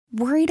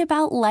Worried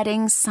about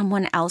letting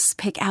someone else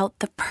pick out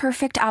the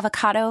perfect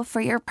avocado for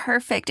your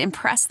perfect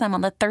impress them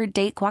on the third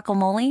date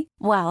guacamole?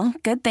 Well,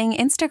 good thing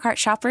Instacart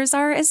shoppers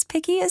are as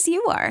picky as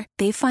you are.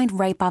 They find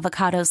ripe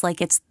avocados like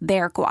it's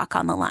their guac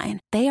on the line.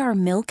 They are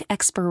milk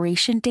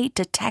expiration date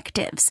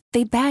detectives.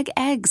 They bag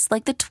eggs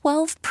like the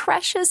 12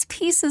 precious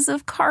pieces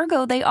of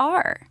cargo they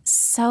are.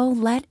 So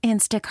let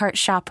Instacart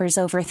shoppers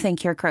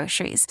overthink your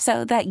groceries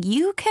so that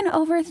you can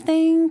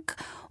overthink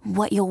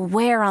what you'll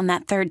wear on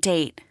that third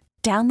date.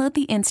 Download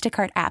the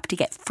Instacart app to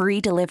get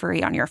free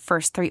delivery on your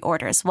first 3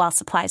 orders while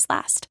supplies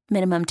last.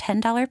 Minimum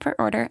 $10 per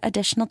order.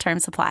 Additional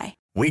terms apply.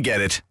 We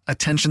get it.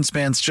 Attention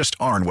spans just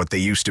aren't what they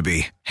used to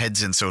be.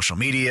 Heads in social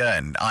media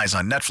and eyes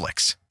on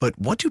Netflix. But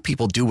what do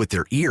people do with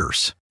their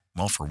ears?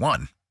 Well, for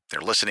one, they're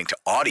listening to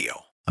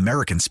audio.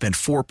 Americans spend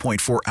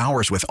 4.4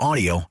 hours with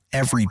audio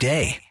every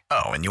day.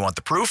 Oh, and you want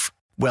the proof?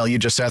 Well, you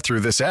just sat through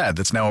this ad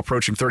that's now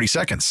approaching 30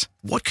 seconds.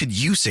 What could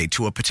you say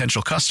to a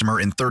potential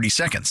customer in 30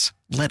 seconds?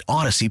 Let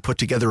Odyssey put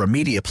together a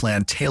media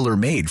plan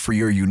tailor-made for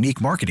your unique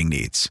marketing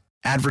needs.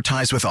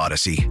 Advertise with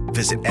Odyssey.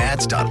 Visit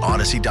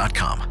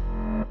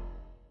ads.odyssey.com.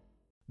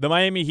 The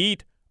Miami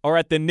Heat are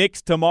at the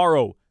Knicks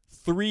tomorrow,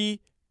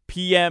 3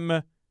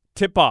 p.m.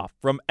 tip-off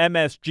from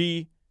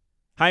MSG.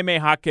 Jaime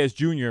Jaquez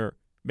Jr.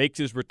 makes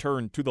his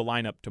return to the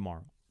lineup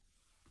tomorrow.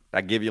 I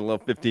give you a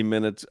little 15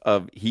 minutes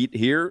of Heat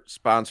here,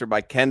 sponsored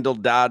by Kendall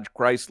Dodge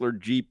Chrysler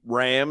Jeep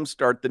Ram.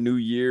 Start the new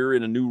year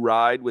in a new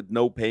ride with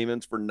no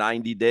payments for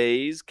 90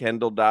 days.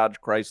 Kendall Dodge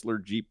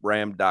Chrysler Jeep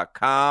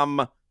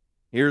Ram.com.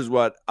 Here's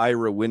what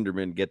Ira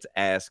Winderman gets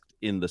asked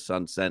in the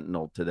Sun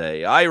Sentinel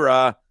today.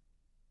 Ira,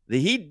 the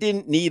Heat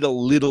didn't need a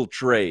little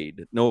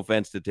trade. No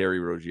offense to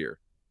Terry Rozier.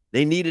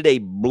 They needed a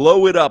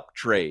blow-it-up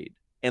trade,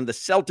 and the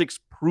Celtics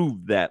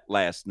proved that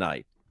last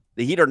night.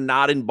 The Heat are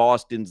not in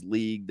Boston's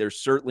league. They're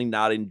certainly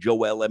not in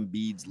Joel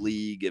Embiid's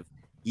league if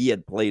he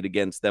had played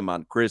against them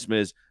on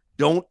Christmas.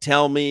 Don't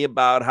tell me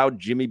about how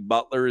Jimmy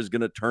Butler is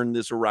going to turn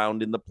this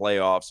around in the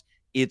playoffs.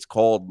 It's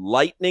called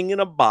lightning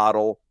in a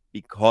bottle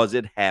because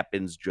it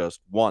happens just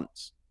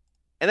once.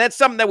 And that's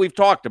something that we've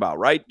talked about,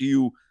 right? Do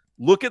you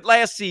look at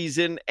last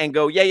season and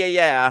go,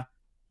 yeah,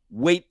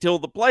 wait till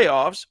the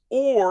playoffs?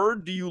 Or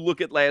do you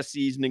look at last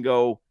season and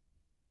go,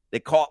 they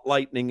caught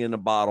lightning in a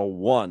bottle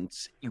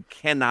once. You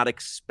cannot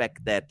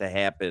expect that to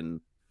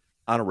happen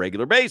on a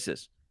regular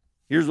basis.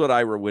 Here's what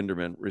Ira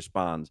Winderman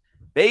responds.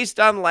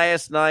 Based on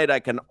last night, I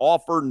can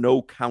offer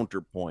no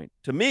counterpoint.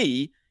 To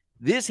me,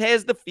 this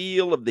has the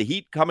feel of the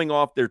Heat coming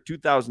off their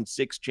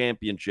 2006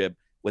 championship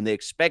when they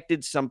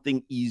expected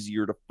something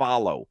easier to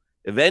follow.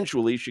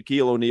 Eventually,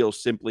 Shaquille O'Neal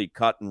simply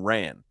cut and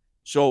ran.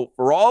 So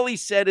for all he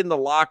said in the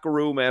locker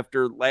room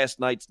after last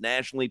night's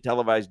nationally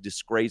televised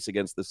disgrace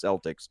against the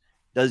Celtics,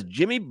 does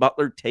Jimmy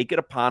Butler take it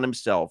upon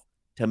himself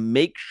to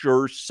make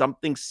sure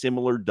something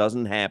similar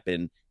doesn't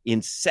happen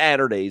in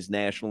Saturday's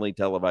nationally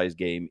televised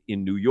game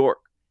in New York?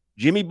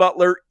 Jimmy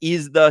Butler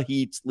is the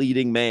Heat's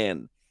leading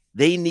man.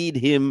 They need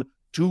him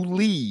to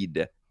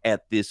lead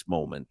at this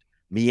moment.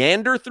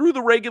 Meander through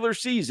the regular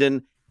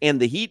season,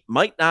 and the Heat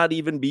might not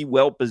even be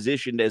well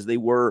positioned as they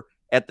were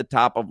at the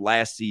top of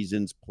last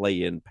season's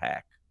play-in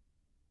pack.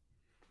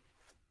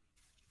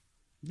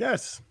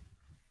 Yes.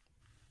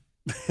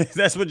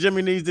 That's what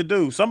Jimmy needs to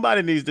do.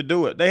 Somebody needs to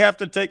do it. They have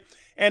to take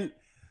 – and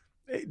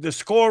the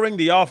scoring,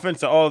 the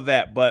offense, all of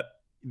that, but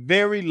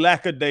very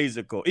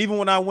lackadaisical. Even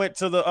when I went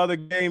to the other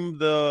game,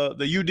 the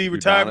UD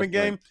retirement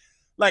game,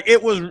 like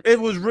it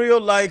was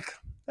real like,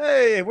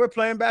 hey, we're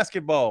playing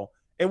basketball.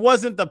 It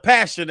wasn't the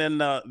passion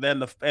and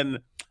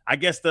I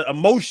guess the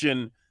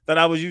emotion that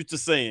I was used to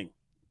seeing.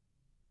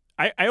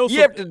 I also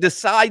you have to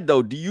decide,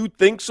 though, do you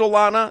think,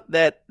 Solana,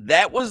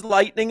 that was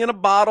lightning in a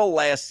bottle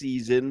last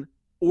season –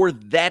 or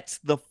that's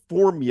the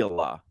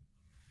formula?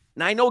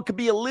 Now, I know it could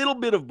be a little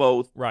bit of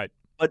both. Right.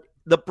 But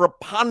the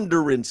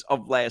preponderance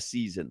of last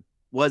season,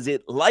 was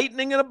it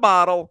lightning in a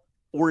bottle,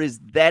 or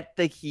is that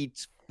the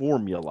Heat's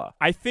formula?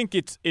 I think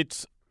it's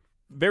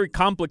very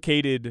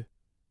complicated,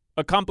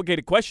 a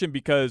complicated question,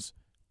 because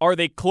are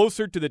they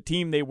closer to the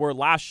team they were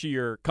last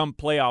year come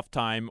playoff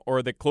time, or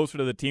are they closer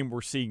to the team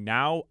we're seeing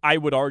now? I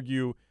would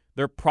argue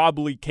they're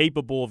probably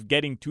capable of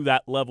getting to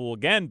that level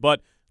again, but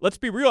let's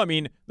be real. I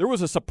mean, there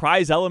was a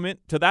surprise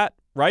element to that,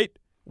 right?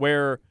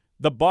 Where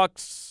the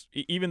Bucks,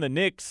 even the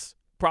Knicks,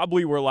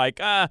 probably were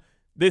like,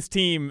 this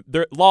team,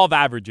 their law of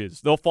averages,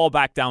 they'll fall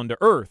back down to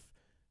earth.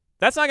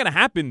 That's not going to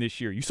happen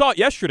this year. You saw it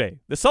yesterday.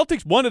 The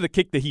Celtics wanted to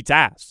kick the Heat's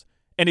ass.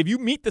 And if you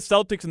meet the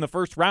Celtics in the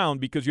first round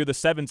because you're the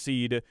 7th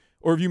seed,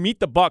 or if you meet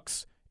the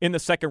Bucks in the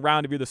second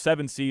round if you're the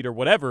 7th seed or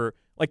whatever,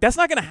 like that's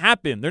not going to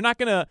happen. They're not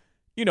going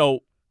to,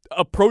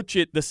 approach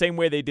it the same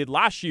way they did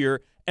last year.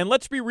 And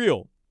let's be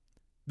real.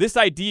 This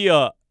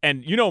idea,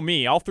 and you know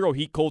me, I'll throw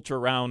Heat culture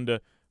around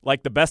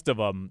like the best of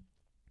them,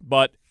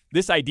 but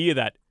this idea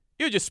that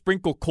you just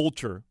sprinkle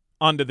culture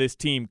onto this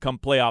team come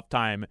playoff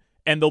time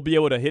and they'll be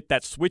able to hit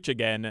that switch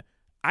again,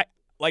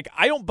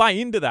 I don't buy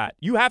into that.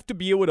 You have to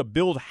be able to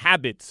build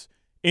habits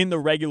in the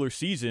regular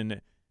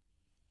season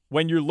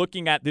when you're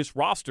looking at this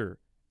roster.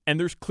 And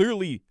there's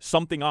clearly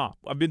something off.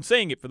 I've been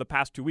saying it for the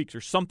past 2 weeks.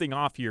 There's something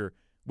off here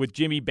with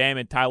Jimmy, Bam,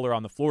 and Tyler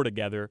on the floor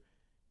together.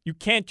 You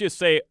can't just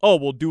say, oh,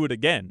 we'll do it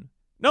again.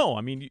 No,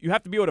 I mean, you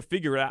have to be able to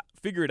figure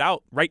it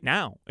out right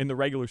now in the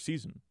regular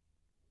season.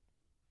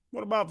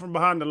 What about from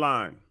behind the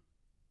line?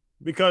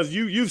 Because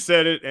you've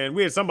said it, and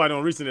we had somebody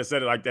on recently that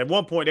said it like that. At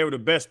one point, they were the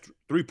best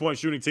three-point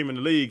shooting team in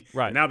the league.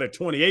 Right. And now they're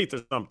 28th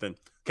or something.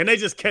 Can they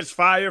just catch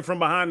fire from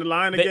behind the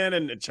line again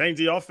and change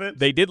the offense?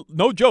 They did.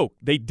 No joke.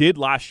 They did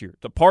last year.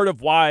 It's a part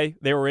of why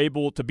they were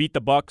able to beat the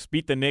Bucks,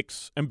 beat the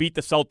Knicks, and beat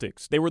the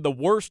Celtics. They were the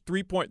worst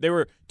three-point. They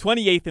were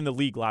 28th in the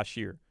league last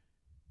year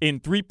in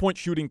three-point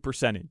shooting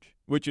percentage,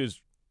 which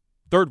is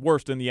third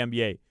worst in the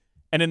NBA.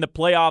 And in the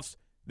playoffs,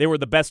 they were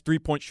the best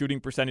three-point shooting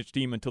percentage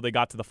team until they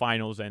got to the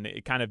finals, and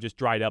it kind of just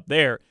dried up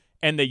there.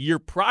 And the year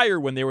prior,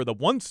 when they were the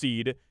 1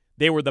 seed,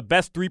 they were the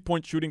best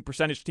three-point shooting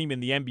percentage team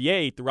in the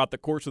NBA throughout the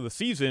course of the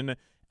season.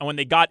 And when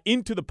they got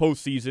into the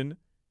postseason,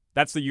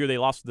 that's the year they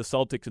lost to the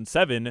Celtics in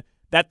 7,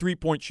 that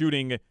three-point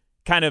shooting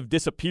kind of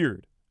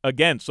disappeared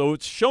again. So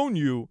it's shown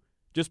you,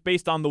 just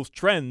based on those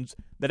trends,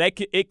 that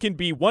it can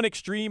be one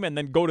extreme and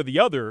then go to the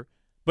other,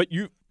 but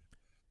you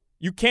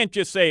can't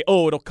just say,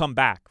 oh, it'll come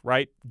back,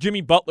 right?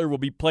 Jimmy Butler will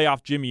be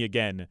playoff Jimmy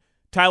again.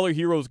 Tyler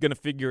Hero's going to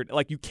figure it.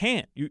 Like, you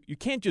can't. You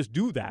can't just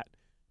do that.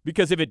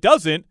 Because if it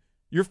doesn't,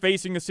 you're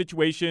facing a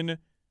situation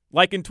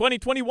like in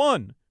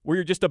 2021 where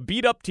you're just a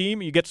beat-up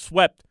team and you get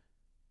swept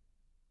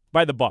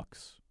by the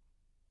Bucks.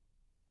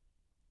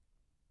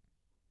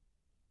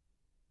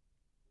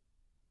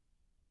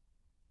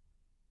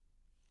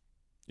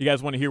 You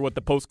guys want to hear what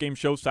the post-game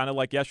show sounded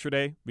like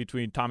yesterday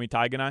between Tommy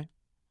Tig and I?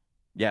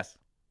 Yes.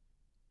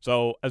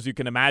 So, as you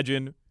can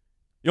imagine,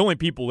 the only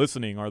people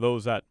listening are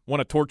those that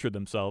want to torture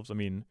themselves. I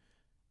mean,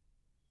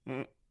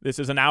 this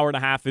is an hour and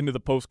a half into the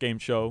post-game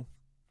show,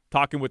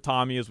 talking with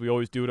Tommy as we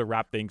always do to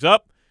wrap things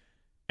up.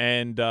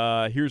 And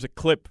here's a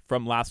clip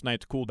from last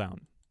night's cooldown.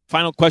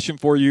 Final question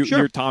for you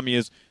here, Tommy,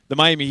 is the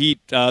Miami Heat,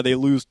 they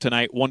lose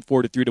tonight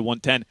 143 to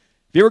 110. Have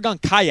you ever gone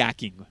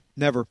kayaking?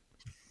 Never.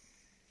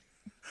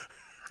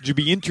 Would you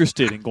be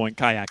interested in going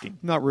kayaking?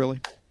 Not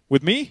really.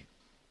 With me?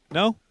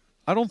 No?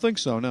 I don't think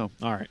so, no.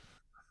 All right.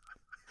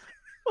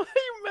 Why are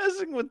you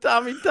messing with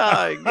Tommy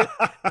Tig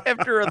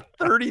after a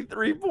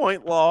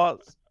 33-point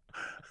loss?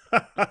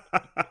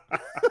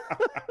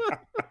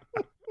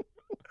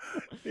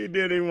 He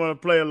didn't even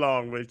want to play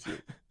along with you.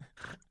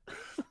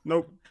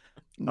 Nope.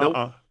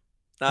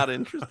 Not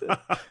interested.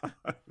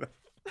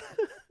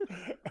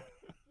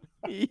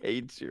 He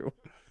hates you.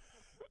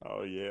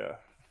 Oh, yeah.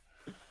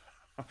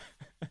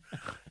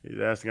 He's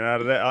asking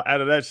out of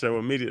that show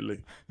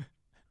immediately.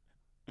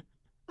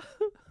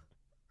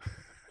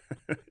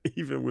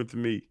 Even with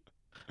me.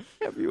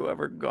 Have you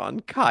ever gone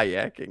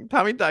kayaking?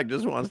 Tommy Tig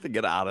just wants to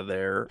get out of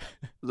there.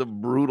 It was a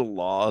brutal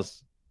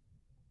loss.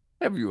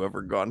 Have you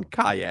ever gone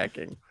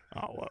kayaking?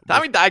 Oh, well,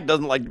 Tommy Tig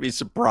doesn't like to be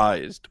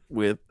surprised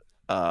with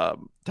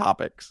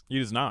topics. He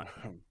does not.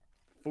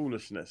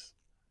 Foolishness.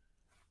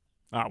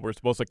 We're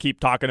supposed to keep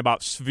talking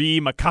about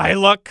Svi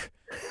Mikhailuk.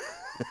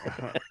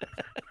 I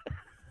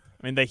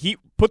mean, the Heat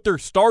put their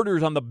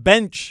starters on the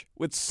bench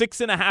with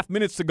 6.5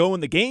 minutes to go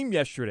in the game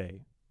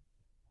yesterday.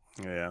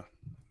 Yeah,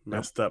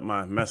 messed up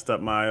my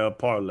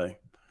parlay.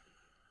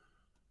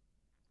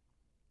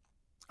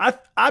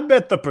 I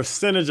bet the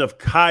percentage of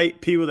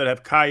people that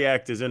have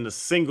kayaked is in the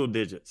single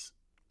digits.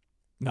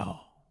 No.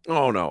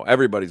 Oh, no.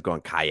 Everybody's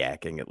gone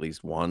kayaking at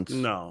least once.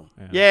 No.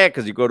 Yeah,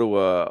 because you go to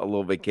a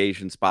little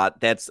vacation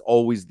spot. That's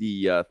always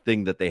the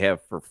thing that they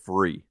have for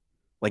free.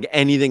 Like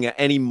anything,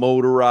 any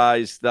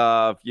motorized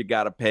stuff, you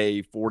got to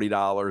pay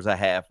 $40 a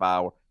half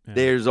hour. Yeah.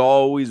 There's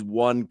always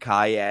one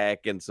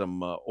kayak and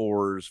some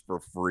oars for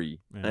free.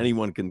 Yeah.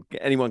 Anyone can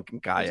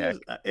kayak.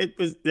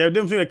 There a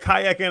difference between a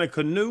kayak and a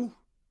canoe?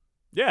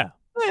 Yeah.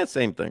 Yeah,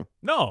 same thing.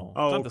 No,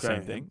 it's not the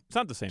same thing. It's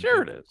not the same thing.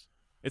 Sure it is.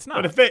 It's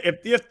not. But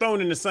if you're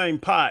thrown in the same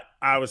pot,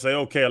 I would say,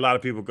 okay, a lot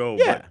of people go.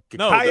 Yeah. But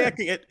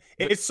kayaking,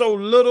 it's so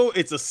little.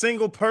 It's a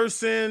single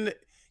person.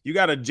 You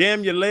got to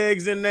jam your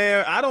legs in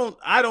there. I've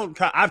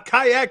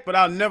kayaked, but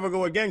I'll never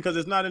go again because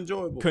it's not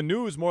enjoyable.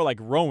 Canoe is more like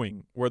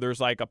rowing, where there's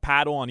like a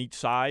paddle on each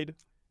side,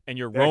 and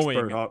you're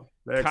rowing.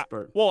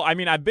 Expert. Well, I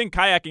mean, I've been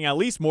kayaking at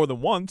least more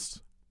than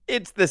once.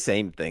 It's the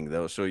same thing,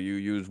 though. So you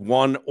use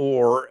one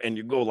oar, and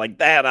you go like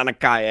that on a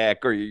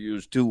kayak, or you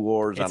use two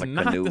oars on a canoe.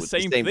 It's not the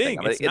same thing.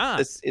 It's not.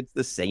 It's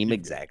the same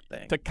exact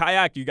thing. To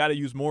kayak, you got to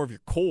use more of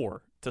your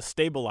core to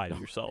stabilize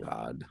yourself.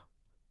 God.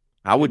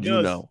 How would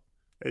you know?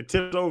 It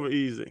tips over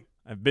easy.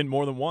 I've been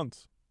more than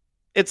once.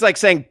 It's like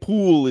saying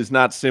pool is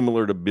not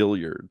similar to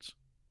billiards.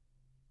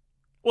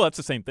 Well, that's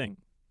the same thing.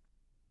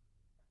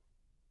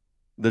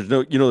 There's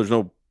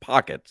no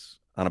pockets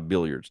on a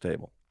billiards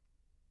table.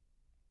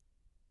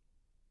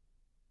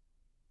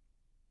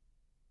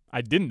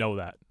 I didn't know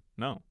that.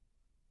 No.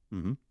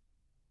 Mm-hmm.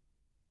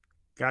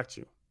 Got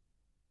you.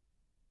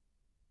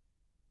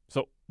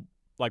 So,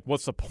 like,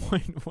 what's the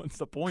point? What's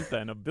the point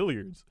then of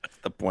billiards? That's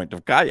the point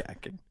of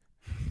kayaking.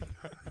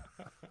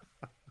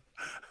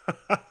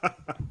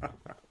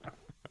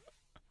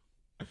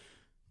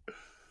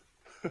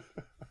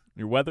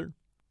 Your weather?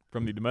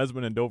 from the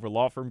Demesman and Dover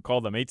Law Firm.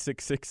 Call them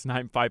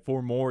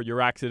 866-954-MORE,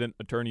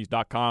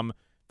 youraccidentattorneys.com.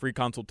 Free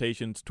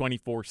consultations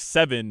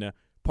 24/7.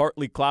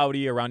 Partly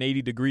cloudy, around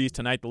 80 degrees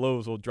tonight. The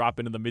lows will drop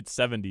into the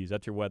mid-70s.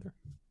 That's your weather.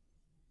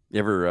 You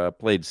ever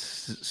played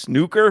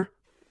snooker?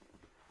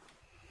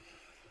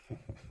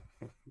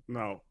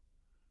 No.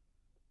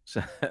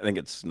 I think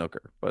it's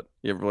snooker, but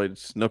you ever played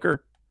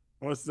snooker?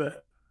 What's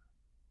that?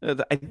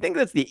 I think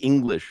that's the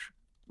English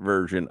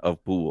version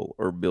of pool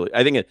or billiard.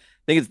 I think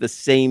it's the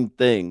same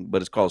thing,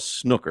 but it's called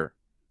snooker.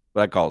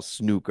 But I call it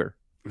snooker.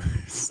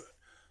 Is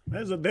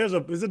it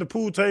the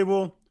pool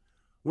table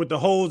with the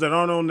holes that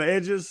aren't on the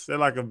edges? They're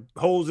like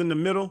holes in the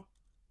middle.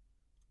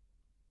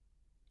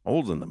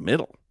 Holes in the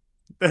middle.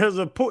 There's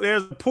a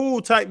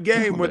pool type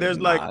game where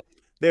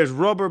there's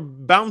rubber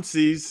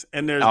bouncies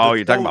and there's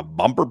you're talking about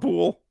bumper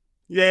pool?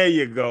 There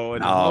you go.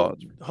 And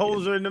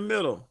holes are in the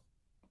middle.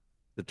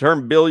 The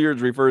term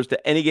billiards refers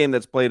to any game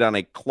that's played on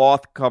a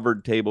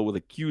cloth-covered table with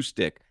a cue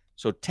stick.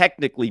 So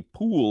technically,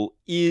 pool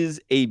is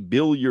a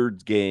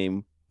billiards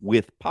game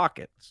with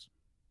pockets.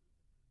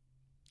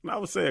 I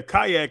would say a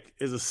kayak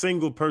is a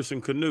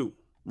single-person canoe.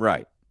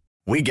 Right.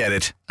 We get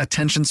it.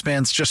 Attention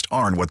spans just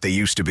aren't what they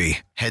used to be.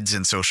 Heads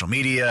in social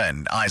media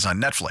and eyes on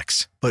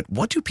Netflix. But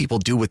what do people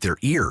do with their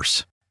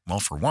ears? Well,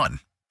 for one,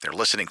 they're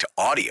listening to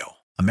audio.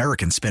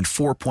 Americans spend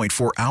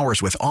 4.4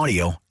 hours with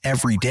audio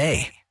every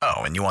day. Oh,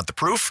 and you want the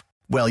proof?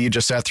 Well, you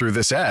just sat through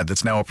this ad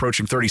that's now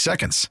approaching 30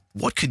 seconds.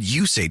 What could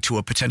you say to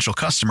a potential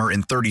customer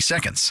in 30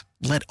 seconds?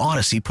 Let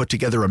Odyssey put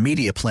together a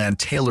media plan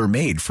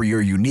tailor-made for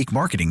your unique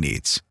marketing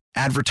needs.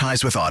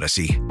 Advertise with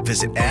Odyssey.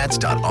 Visit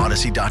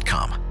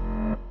ads.odyssey.com.